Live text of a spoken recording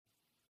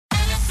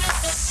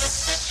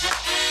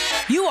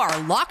You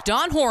are Locked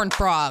On Horned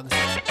Frogs,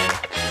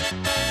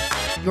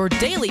 your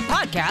daily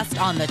podcast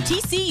on the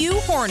TCU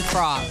Horned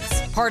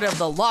Frogs, part of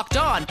the Locked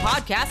On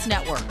Podcast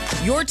Network,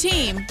 your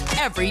team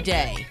every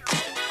day.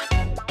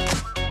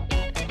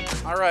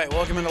 All right,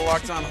 welcome into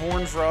Locked On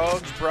Horned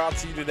Frogs, brought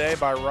to you today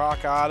by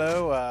Rock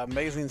Auto.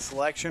 Amazing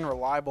selection,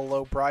 reliable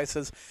low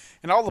prices,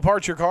 and all the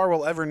parts your car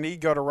will ever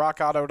need. Go to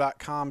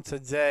rockauto.com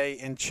today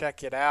and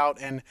check it out.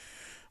 And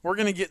we're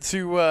going to get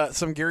to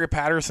some Gary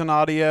Patterson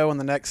audio in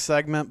the next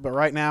segment, but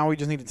right now we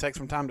just need to take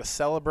some time to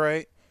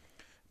celebrate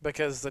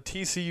because the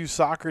TCU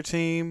soccer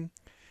team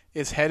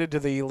is headed to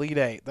the Elite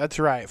Eight. That's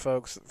right,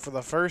 folks. For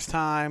the first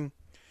time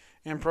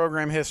in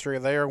program history,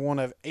 they are one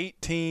of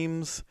 8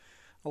 teams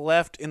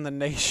left in the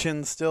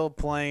nation still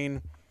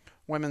playing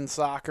women's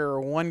soccer,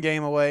 one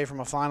game away from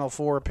a Final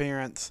Four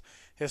appearance.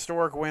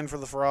 Historic win for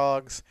the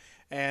Frogs,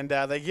 and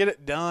they get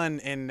it done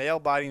in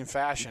nail-biting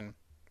fashion.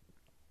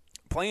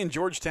 Playing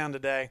Georgetown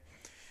today,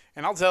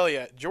 and I'll tell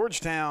you,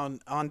 Georgetown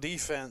on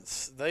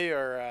defense, they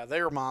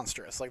are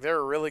monstrous. Like,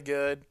 they're really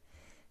good.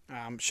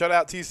 Shut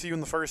out TCU in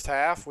the first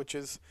half, which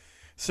is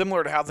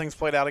similar to how things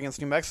played out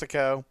against New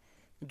Mexico.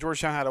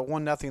 Georgetown had a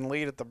 1-0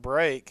 lead at the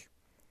break,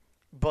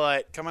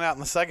 but coming out in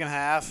the second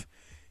half,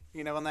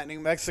 you know, in that New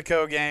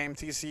Mexico game,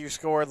 TCU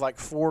scored like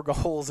 4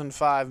 goals in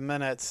 5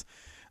 minutes.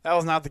 That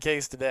was not the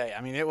case today.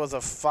 I mean, it was a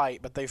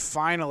fight, but they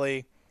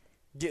finally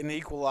get an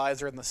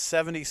equalizer in the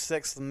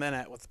 76th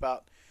minute with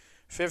about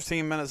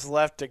 15 minutes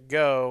left to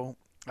go.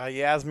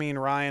 Yasmin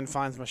Ryan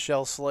finds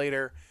Michelle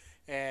Slater,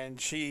 and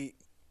she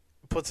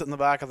puts it in the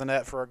back of the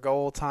net for a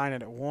goal, tying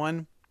it at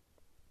 1.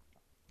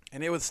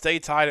 And it would stay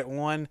tied at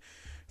 1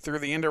 through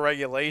the end of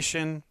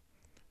regulation,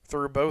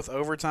 through both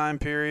overtime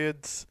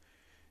periods,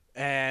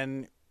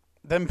 and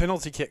then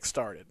penalty kicks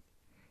started.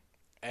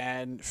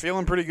 And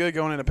feeling pretty good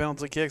going into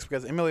penalty kicks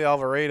because Emily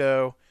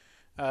Alvarado,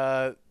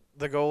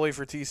 the goalie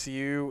for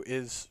TCU,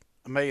 is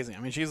amazing. I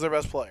mean, she's their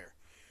best player.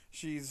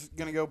 She's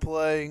going to go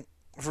play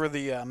for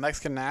the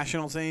Mexican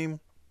national team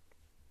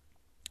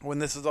when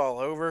this is all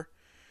over.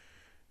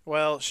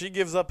 Well, she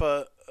gives up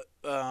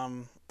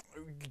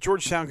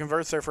Georgetown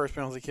converts their first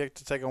penalty kick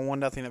to take a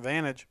 1-0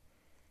 advantage,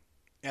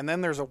 and then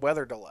there's a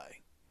weather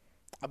delay,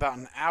 about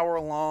an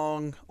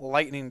hour-long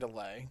lightning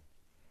delay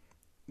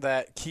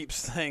that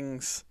keeps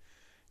things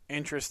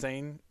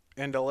interesting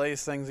and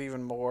delays things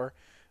even more.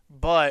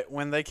 But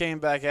when they came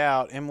back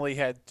out, Emily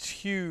had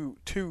two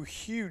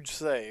huge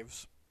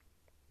saves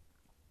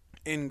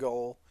in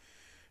goal.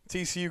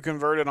 TCU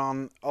converted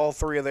on all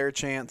 3 of their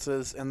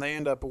chances, and they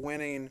end up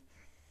winning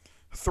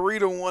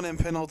 3-1 in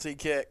penalty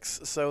kicks.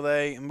 So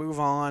they move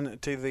on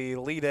to the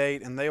Elite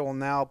Eight, and they will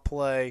now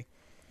play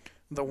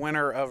the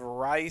winner of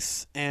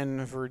Rice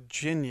and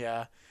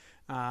Virginia.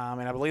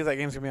 And I believe that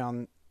game's going to be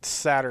on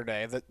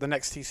Saturday, the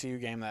next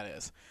TCU game, that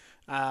is.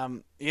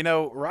 You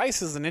know,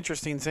 Rice is an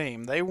interesting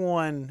team. They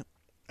won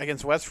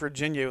against West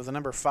Virginia with the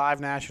number 5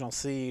 national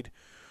seed,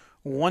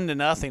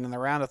 1-0 in the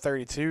round of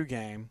 32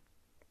 game.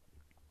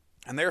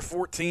 And they're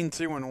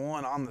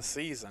 14-2-1 on the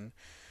season.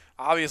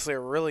 Obviously a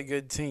really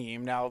good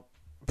team. Now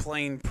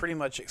playing pretty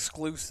much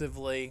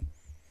exclusively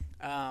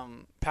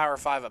Power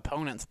 5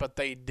 opponents, but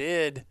they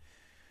did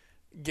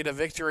get a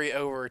victory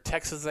over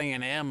Texas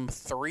A&M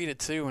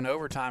 3-2 in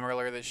overtime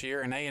earlier this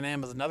year, and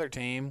A&M is another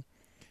team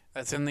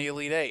that's in the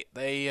Elite Eight.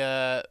 They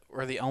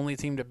were the only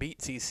team to beat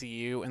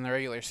TCU in the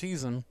regular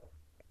season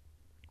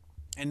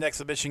in the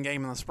exhibition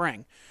game in the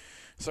spring.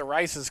 So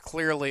Rice is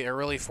clearly a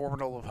really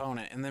formidable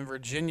opponent. And then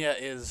Virginia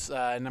is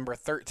number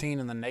 13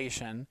 in the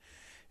nation,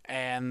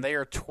 and they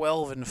are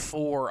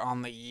 12-4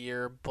 on the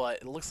year, but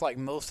it looks like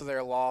most of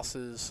their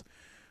losses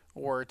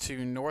were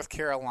to North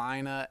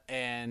Carolina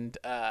and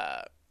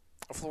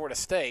Florida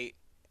State.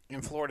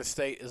 And Florida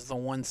State is the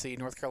 1 seed.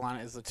 North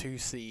Carolina is the 2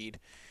 seed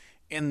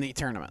in the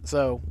tournament.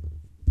 So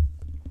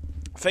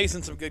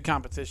facing some good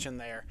competition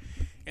there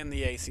in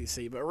the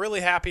ACC. But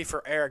really happy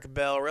for Eric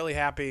Bell. Really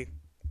happy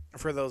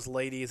for those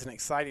ladies. An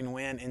exciting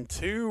win. And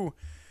 2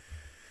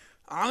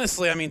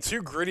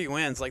 gritty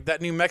wins. Like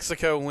that New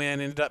Mexico win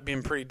ended up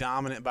being pretty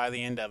dominant by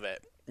the end of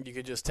it. You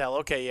could just tell,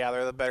 okay, yeah,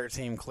 they're the better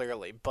team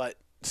clearly. But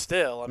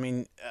still, I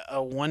mean, a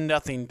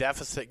 1-0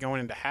 deficit going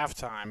into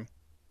halftime,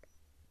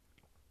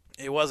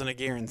 it wasn't a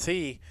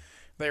guarantee.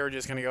 They were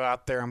just going to go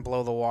out there and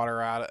blow the water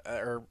out,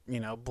 or, you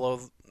know, blow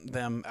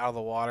them out of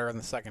the water in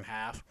the second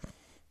half.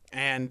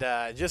 And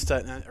just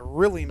a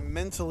really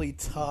mentally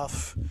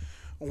tough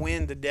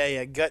win today,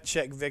 a gut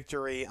check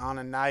victory on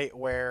a night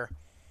where,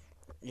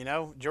 you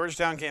know,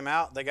 Georgetown came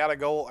out, they got a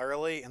goal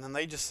early, and then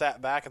they just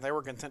sat back and they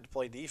were content to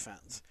play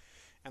defense.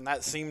 And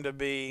that seemed to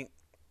be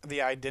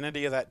the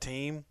identity of that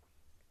team.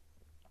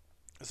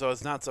 So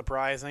it's not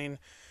surprising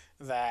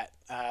that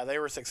they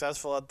were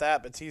successful at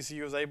that, but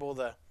TCU was able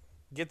to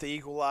get the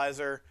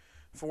equalizer,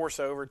 force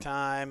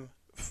overtime,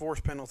 force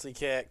penalty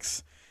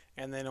kicks,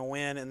 and then a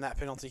win in that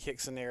penalty kick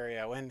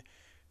scenario. And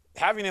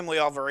having Emily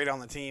Alvarado on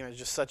the team is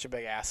just such a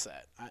big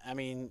asset. I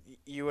mean,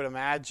 you would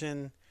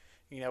imagine,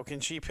 you know,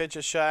 can she pitch a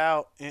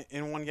shutout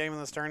in one game in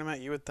this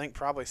tournament? You would think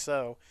probably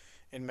so.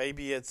 And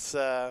maybe it's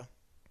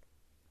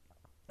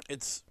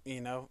it's,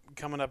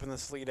 coming up in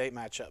this Elite Eight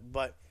matchup.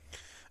 But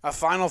a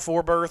Final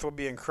Four berth would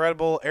be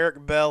incredible.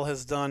 Eric Bell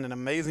has done an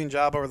amazing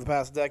job over the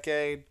past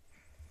decade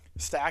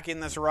stacking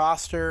this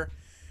roster.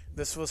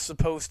 This was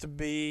supposed to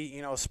be,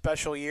 a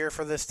special year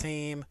for this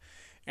team.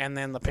 And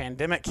then the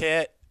pandemic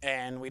hit,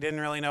 and we didn't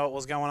really know what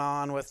was going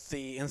on with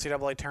the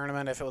NCAA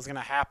tournament, if it was going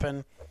to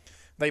happen.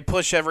 They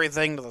push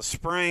everything to the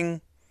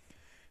spring.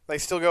 They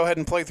still go ahead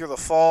and play through the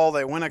fall.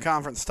 They win a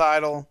conference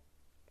title.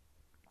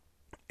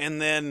 And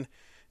then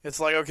it's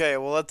like, okay,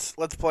 well, let's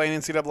play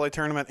an NCAA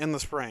tournament in the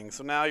spring.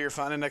 So now you're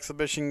finding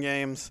exhibition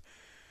games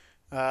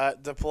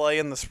to play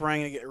in the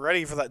spring and get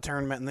ready for that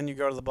tournament, and then you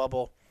go to the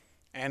bubble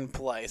and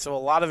play. So a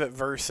lot of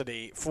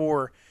adversity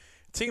for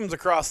teams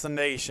across the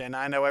nation.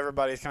 I know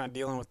everybody's kind of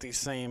dealing with these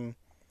same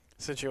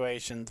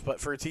situations,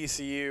 but for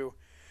TCU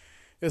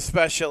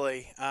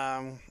especially,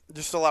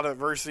 just a lot of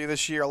adversity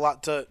this year, a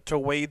lot to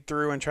wade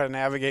through and try to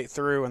navigate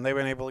through, and they've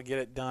been able to get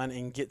it done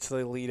and get to the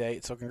Elite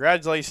Eight. So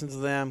congratulations to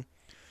them.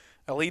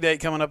 Elite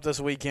Eight coming up this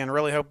weekend.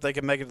 Really hope they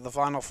can make it to the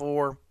Final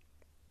Four,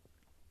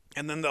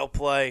 and then they'll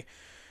play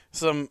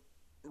some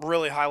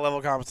really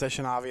high-level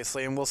competition,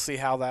 obviously, and we'll see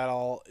how that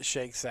all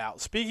shakes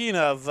out. Speaking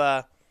of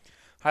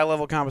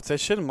high-level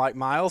competition, Mike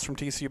Miles from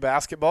TCU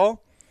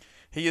basketball.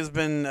 He has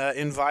been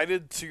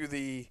invited to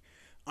the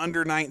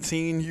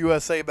Under-19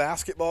 USA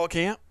basketball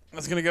camp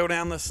that's going to go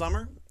down this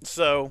summer.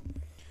 So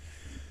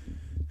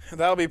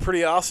that'll be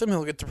pretty awesome.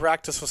 He'll get to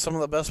practice with some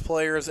of the best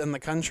players in the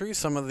country,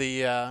 some of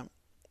the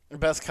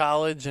best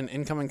college and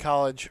incoming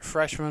college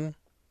freshmen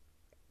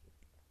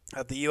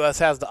that the U.S.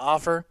 has to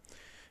offer.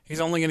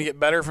 He's only going to get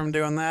better from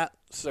doing that.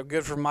 So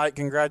good for Mike.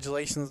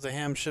 Congratulations to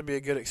him. Should be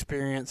a good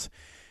experience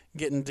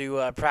getting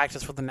to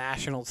practice with the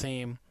national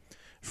team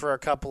for a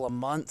couple of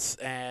months.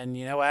 And,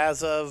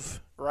 as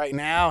of right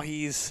now,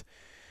 he's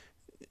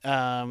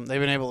they've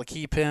been able to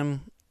keep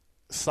him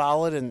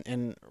solid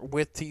and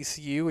with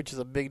TCU, which is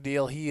a big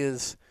deal. He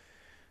is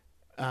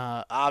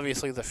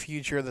obviously the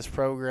future of this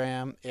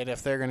program, and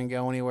if they're going to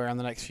go anywhere in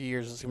the next few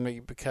years, it's going to be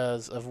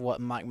because of what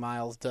Mike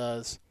Miles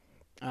does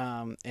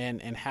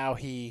and how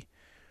he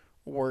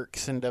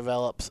works and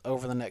develops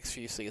over the next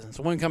few seasons.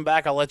 So when we come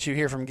back, I'll let you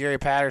hear from Gary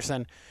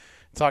Patterson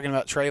talking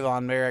about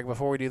Trayvon Merrick.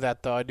 Before we do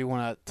that, though, I do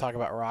want to talk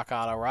about Rock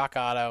Auto. Rock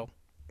Auto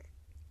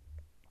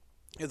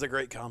is a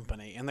great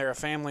company, and they're a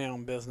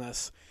family-owned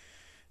business.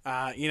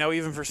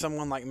 Even for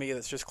someone like me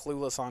that's just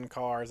clueless on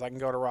cars, I can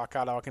go to Rock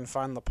Auto. I can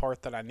find the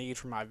part that I need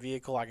for my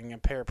vehicle. I can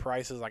compare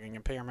prices. I can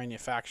compare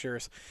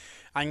manufacturers.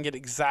 I can get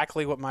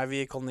exactly what my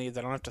vehicle needs.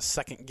 I don't have to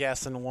second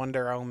guess and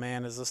wonder, oh,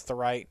 man, is this the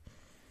right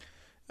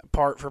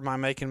part for my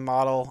make and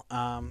model?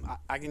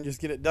 I can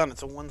just get it done.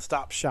 It's a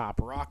one-stop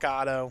shop. Rock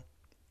Auto.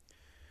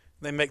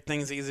 They make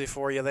things easy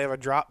for you. They have a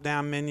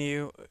drop-down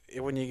menu.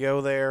 When you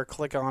go there,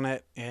 click on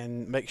it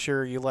and make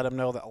sure you let them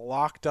know that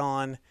Locked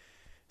On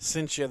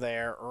sent you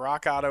there.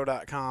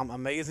 RockAuto.com.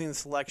 Amazing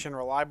selection,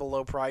 reliable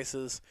low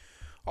prices,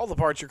 all the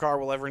parts your car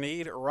will ever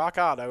need.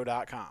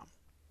 RockAuto.com.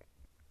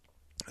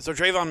 So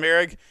Trayvon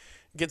Merrick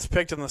gets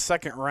picked in the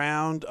second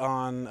round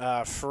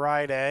on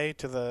Friday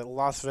to the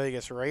Las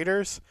Vegas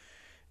Raiders.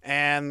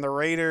 And the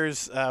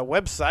Raiders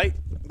website,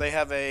 they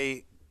have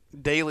a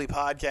daily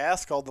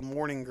podcast called The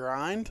Morning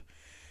Grind.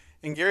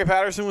 And Gary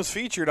Patterson was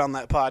featured on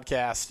that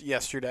podcast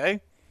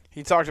yesterday.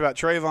 He talked about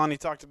Trayvon. He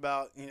talked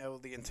about, the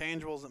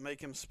intangibles that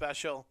make him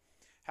special,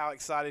 how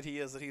excited he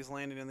is that he's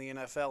landed in the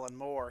NFL, and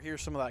more.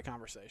 Here's some of that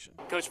conversation.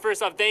 Coach,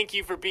 first off, thank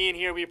you for being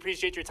here. We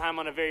appreciate your time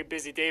on a very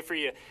busy day for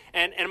you.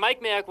 And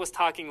Mike Mayock was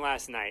talking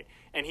last night,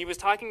 and he was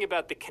talking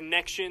about the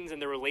connections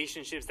and the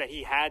relationships that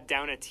he had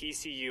down at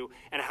TCU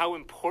and how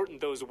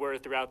important those were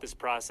throughout this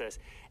process.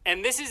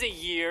 And this is a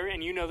year,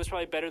 and you know this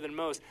probably better than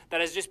most,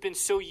 that has just been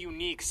so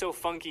unique, so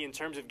funky in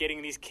terms of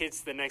getting these kids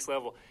to the next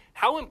level.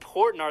 How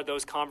important are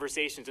those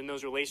conversations and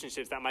those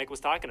relationships that Mike was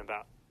talking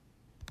about?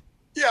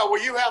 Yeah,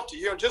 well, you have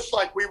to, just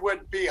like we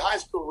would be high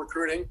school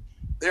recruiting,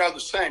 they are the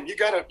same. You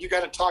got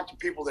to talk to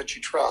people that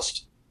you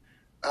trust.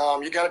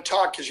 You got to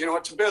talk because,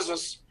 it's a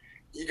business.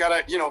 You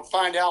got to,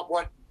 find out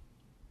what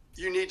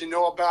you need to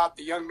know about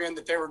the young men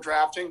that they were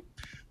drafting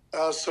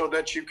so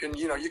that you can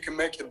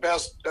make the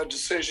best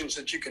decisions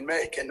that you can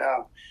make. And,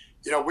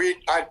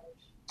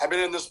 I've been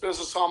in this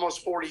business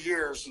almost 40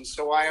 years, and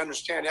so I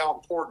understand how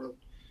important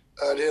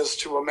it is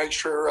to make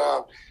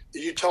sure that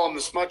you tell them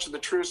as much of the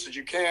truth as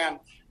you can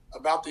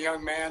about the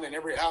young man and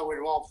how it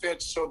all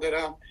fits so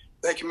that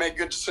they can make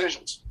good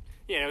decisions.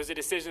 Yeah, it was a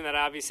decision that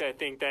obviously I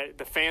think that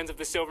the fans of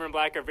the Silver and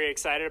Black are very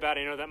excited about.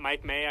 I know that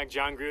Mike Mayock,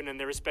 John Gruden, and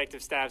their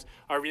respective staffs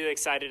are really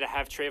excited to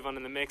have Trayvon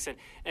in the mix.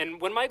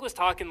 And when Mike was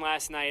talking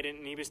last night,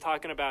 and he was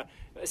talking about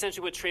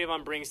essentially what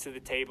Trayvon brings to the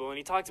table, and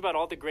he talked about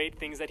all the great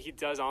things that he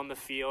does on the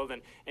field,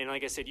 and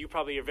like I said, you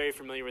probably are very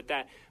familiar with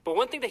that. But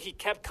one thing that he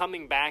kept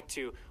coming back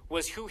to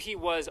was who he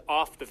was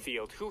off the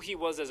field, who he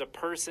was as a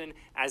person,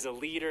 as a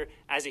leader,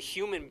 as a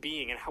human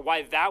being, and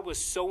why that was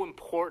so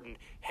important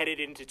headed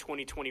into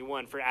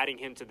 2021 for adding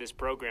him to this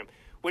program.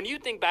 When you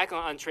think back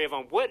on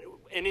Trayvon,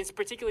 and it's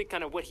particularly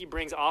kind of what he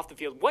brings off the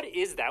field, what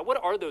is that?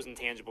 What are those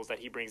intangibles that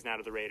he brings now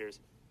to the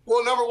Raiders?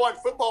 Well, number one,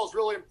 football is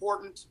really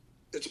important.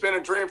 It's been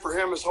a dream for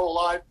him his whole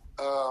life.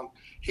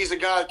 He's a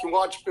guy that can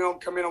watch film,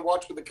 come in and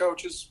watch with the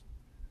coaches.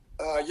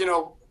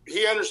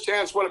 He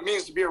understands what it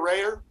means to be a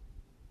Raider.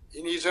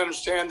 He needs to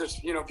understand that,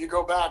 if you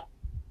go back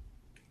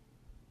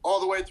all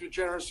the way through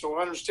generations, so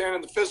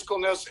understanding the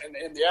physicalness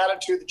and the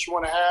attitude that you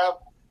want to have.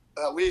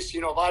 At least,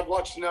 if I've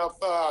watched enough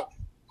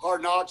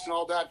Hard Knocks and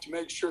all that to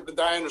make sure that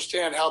I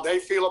understand how they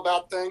feel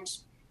about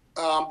things.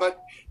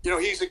 But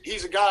he's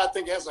a guy I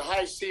think has a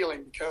high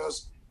ceiling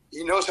because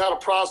he knows how to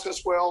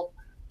process well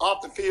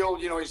off the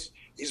field.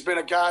 He's been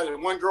a guy that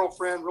had one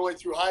girlfriend really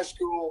through high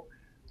school.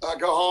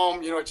 Go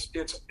home.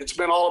 It's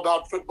been all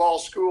about football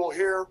school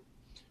here,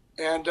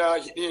 and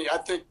I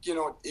think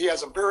he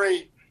has a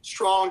very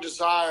strong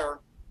desire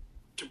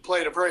to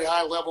play at a very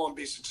high level and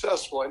be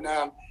successful, and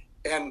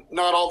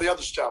not all the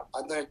other stuff.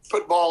 I think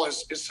football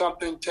is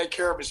something. Take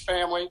care of his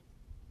family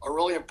are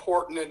really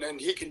important, and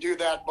he can do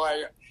that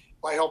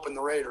by helping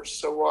the Raiders.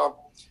 So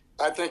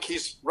I think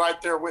he's right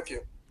there with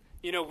you.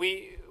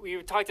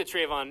 We talked to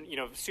Trayvon,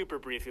 super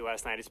briefly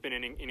last night. It's been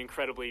an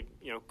incredibly,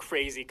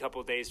 crazy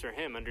couple of days for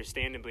him,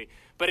 understandably.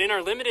 But in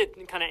our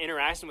limited kind of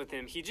interaction with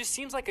him, he just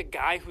seems like a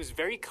guy who's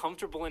very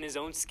comfortable in his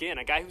own skin,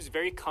 a guy who's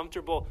very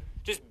comfortable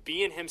just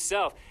being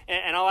himself.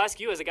 And I'll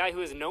ask you, as a guy who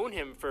has known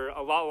him for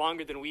a lot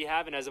longer than we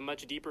have and has a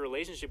much deeper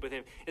relationship with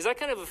him, is that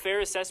kind of a fair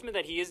assessment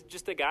that he is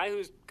just a guy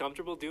who's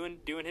comfortable doing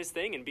his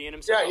thing and being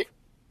himself?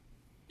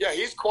 Yeah,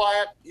 he's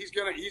quiet. He's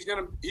gonna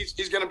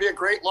be a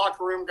great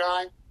locker room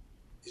guy.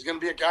 He's going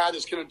to be a guy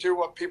that's going to do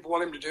what people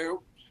want him to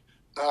do.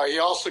 He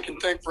also can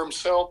think for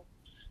himself,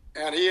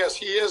 and he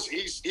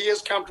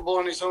is comfortable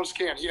in his own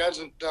skin. He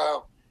doesn't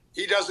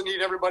need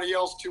everybody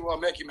else to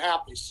make him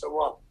happy.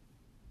 So,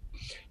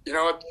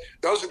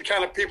 those are the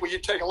kind of people you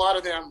take a lot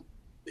of them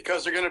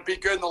because they're going to be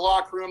good in the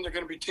locker room. They're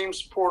going to be team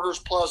supporters.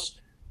 Plus,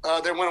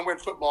 they want to win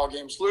football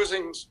games.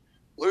 Losing's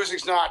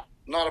not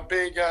a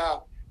big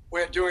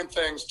way of doing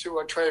things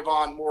to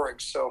Trayvon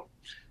Moehrig. So,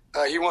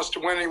 he wants to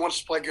win. And he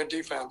wants to play good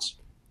defense.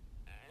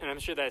 And I'm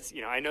sure that's,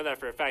 I know that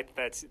for a fact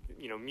that's,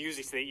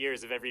 music to the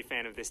ears of every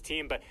fan of this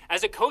team. But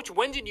as a coach,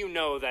 when did you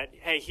know that,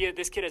 hey,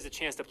 this kid has a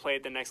chance to play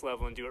at the next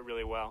level and do it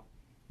really well?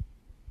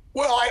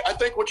 Well, I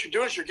think what you're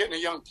doing is you're getting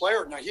a young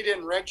player. Now, he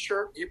didn't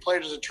redshirt. He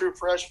played as a true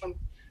freshman.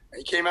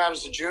 He came out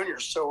as a junior.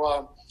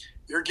 So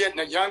you're getting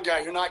a young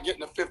guy. You're not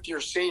getting a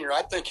fifth-year senior.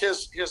 I think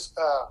his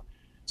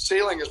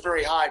ceiling is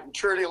very high.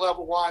 Maturity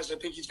level-wise, I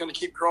think he's going to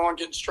keep growing,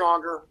 getting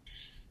stronger,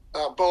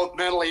 both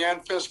mentally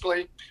and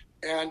physically.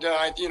 And,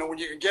 when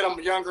you get them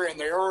younger and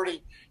they're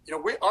already,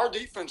 our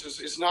defense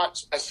is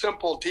not a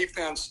simple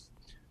defense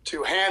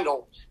to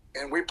handle.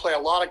 And we play a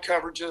lot of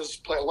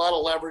coverages, play a lot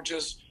of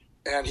leverages,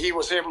 and he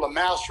was able to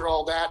master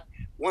all that.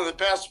 One of the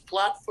best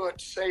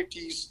flat-foot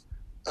safeties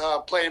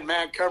playing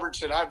man coverage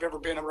that I've ever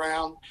been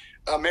around,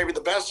 maybe the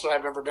best that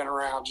I've ever been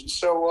around. And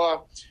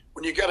so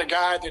when you got a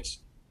guy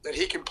that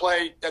he can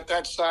play at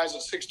that size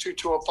at 6'2",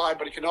 205,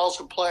 but he can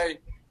also play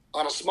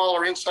on a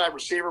smaller inside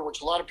receiver,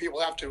 which a lot of people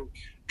have to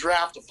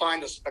draft to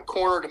find a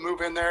corner to move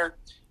in there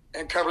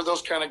and cover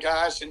those kind of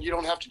guys, and you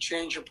don't have to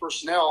change your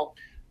personnel.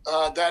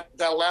 That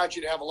allowed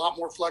you to have a lot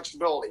more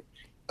flexibility.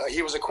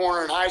 He was a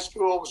corner in high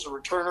school, was a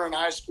returner in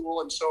high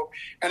school,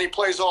 and he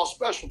plays all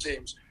special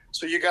teams.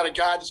 So you got a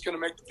guy that's going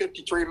to make the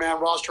 53-man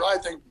roster, I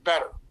think,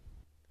 better.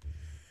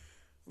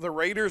 The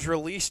Raiders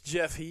released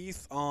Jeff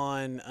Heath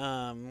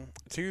on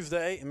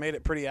Tuesday and made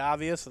it pretty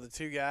obvious that the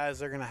two guys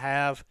they're going to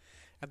have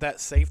at that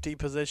safety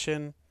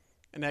position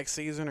next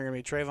season are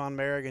going to be Trayvon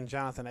Moehrig and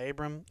Jonathan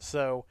Abram.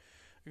 So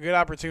a good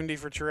opportunity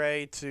for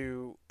Trey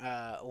to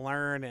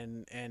learn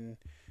and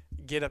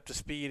get up to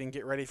speed and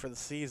get ready for the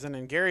season.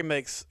 And Gary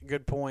makes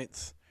good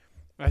points,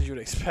 as you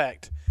would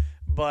expect,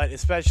 but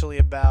especially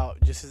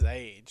about just his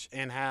age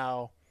and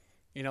how,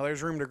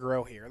 there's room to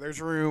grow here.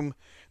 There's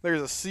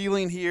a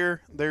ceiling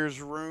here.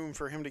 There's room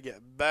for him to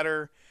get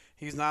better.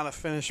 He's not a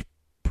finished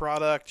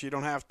product. You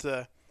don't have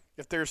to,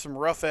 if there's some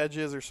rough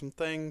edges or some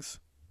things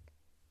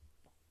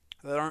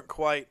that aren't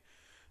quite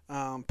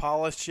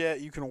polished yet,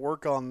 you can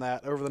work on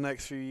that over the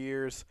next few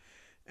years.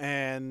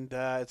 And,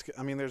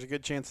 there's a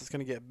good chance it's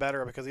going to get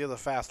better because he is a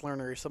fast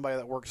learner. He's somebody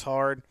that works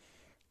hard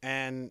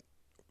and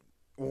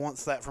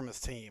wants that from his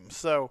team.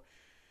 So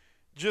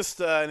just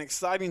an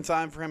exciting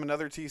time for him,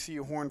 another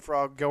TCU Horned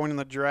Frog going in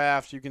the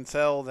draft. You can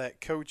tell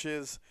that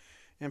coaches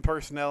and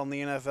personnel in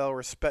the NFL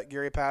respect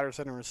Gary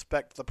Patterson and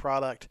respect the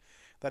product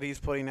that he's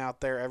putting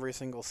out there every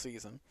single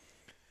season.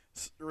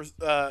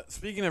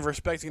 Speaking of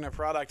respecting a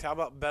product, how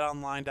about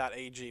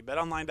BetOnline.ag?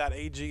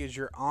 BetOnline.ag is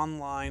your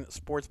online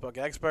sportsbook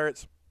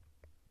experts.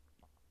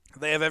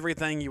 They have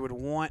everything you would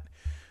want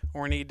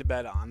or need to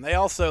bet on. They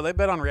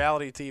bet on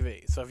reality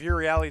TV. So if you're a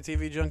reality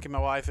TV junkie, my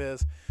wife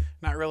is,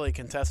 not really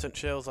contestant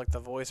shows like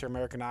The Voice or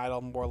American Idol,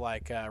 more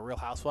like Real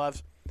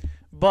Housewives.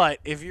 But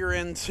if you're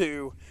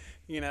into,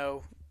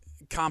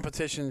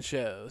 competition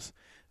shows,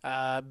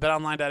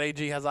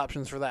 BetOnline.ag has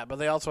options for that, but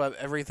they also have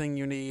everything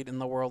you need in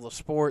the world of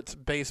sports,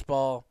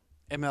 baseball,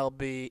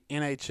 MLB,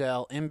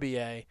 NHL,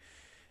 NBA,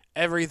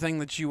 everything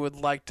that you would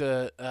like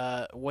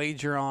to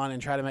wager on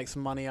and try to make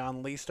some money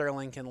on. Lee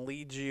Sterling can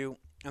lead you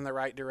in the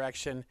right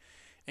direction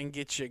and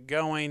get you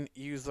going.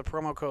 Use the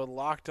promo code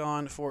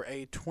LOCKEDON for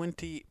a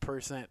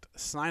 20%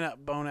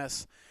 sign-up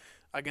bonus.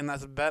 Again,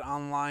 that's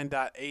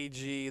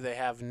betonline.ag. They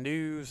have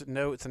news,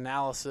 notes,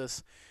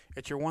 analysis.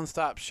 It's your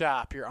one-stop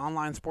shop, your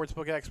online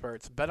sportsbook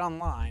experts,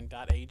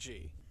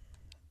 betonline.ag.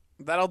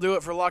 That'll do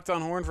it for Locked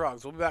On Horned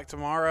Frogs. We'll be back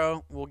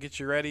tomorrow. We'll get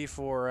you ready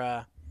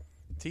for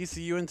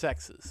TCU in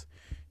Texas.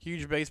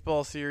 Huge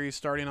baseball series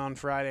starting on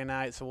Friday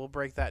night, so we'll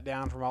break that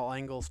down from all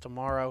angles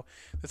tomorrow.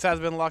 This has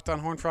been Locked On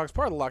Horned Frogs,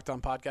 part of the Locked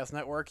On Podcast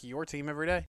Network, your team every day.